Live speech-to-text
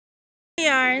We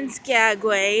are in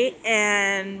Skagway,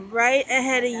 and right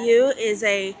ahead of you is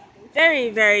a very,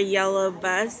 very yellow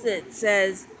bus that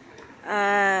says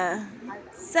uh,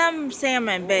 some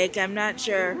salmon bake. I'm not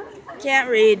sure. Can't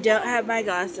read, don't have my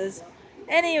glasses.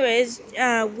 Anyways,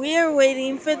 we are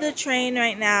waiting for the train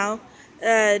right now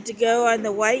to go on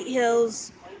the White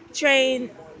Hills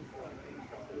train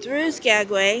through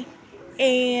Skagway,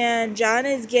 and John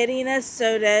is getting us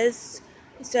sodas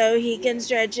so he can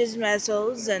stretch his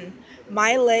muscles. And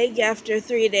my leg, after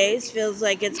 3 days, feels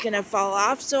like it's gonna fall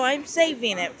off, so I'm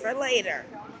saving it for later.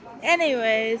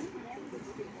 Anyways,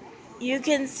 you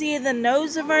can see the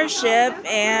nose of our ship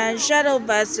and shuttle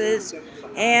buses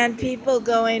and people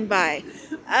going by.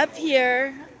 Up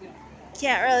here,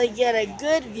 can't really get a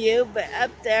good view, but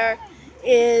up there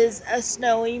is a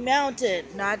snowy mountain.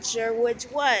 Not sure which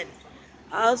one.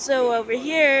 Also over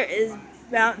here is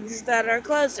mountains that are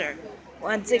closer.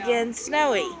 Once again,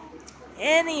 snowy.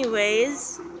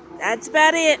 Anyways, that's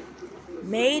about it.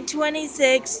 May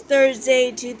 26th,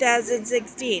 Thursday,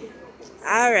 2016.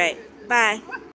 Alright, bye.